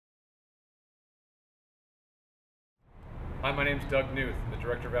Hi, my name is Doug Knuth, the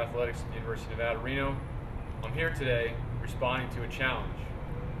Director of Athletics at the University of Nevada, Reno. I'm here today responding to a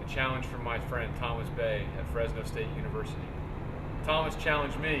challenge from my friend Thomas Bay at Fresno State University. Thomas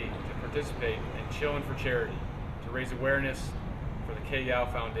challenged me to participate in Chillin' for Charity to raise awareness for the Kay Yow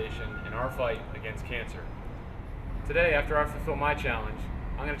Foundation in our fight against cancer. Today, after I fulfill my challenge,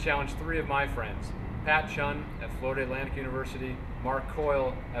 I'm going to challenge three of my friends: Pat Chun at Florida Atlantic University, Mark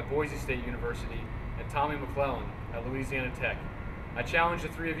Coyle at Boise State University, and Tommy McClellan at Louisiana Tech. I challenge the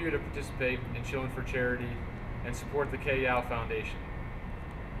three of you to participate in Chillin' for Charity and support the Kay Yow Foundation.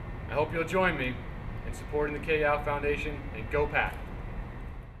 I hope you'll join me in supporting the Kay Yow Foundation, and go Pat!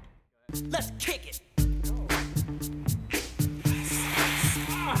 Let's kick it!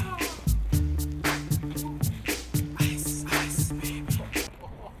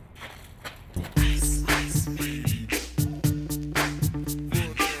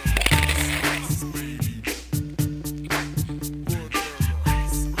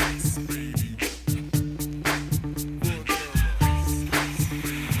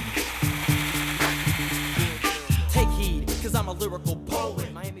 I'm a lyrical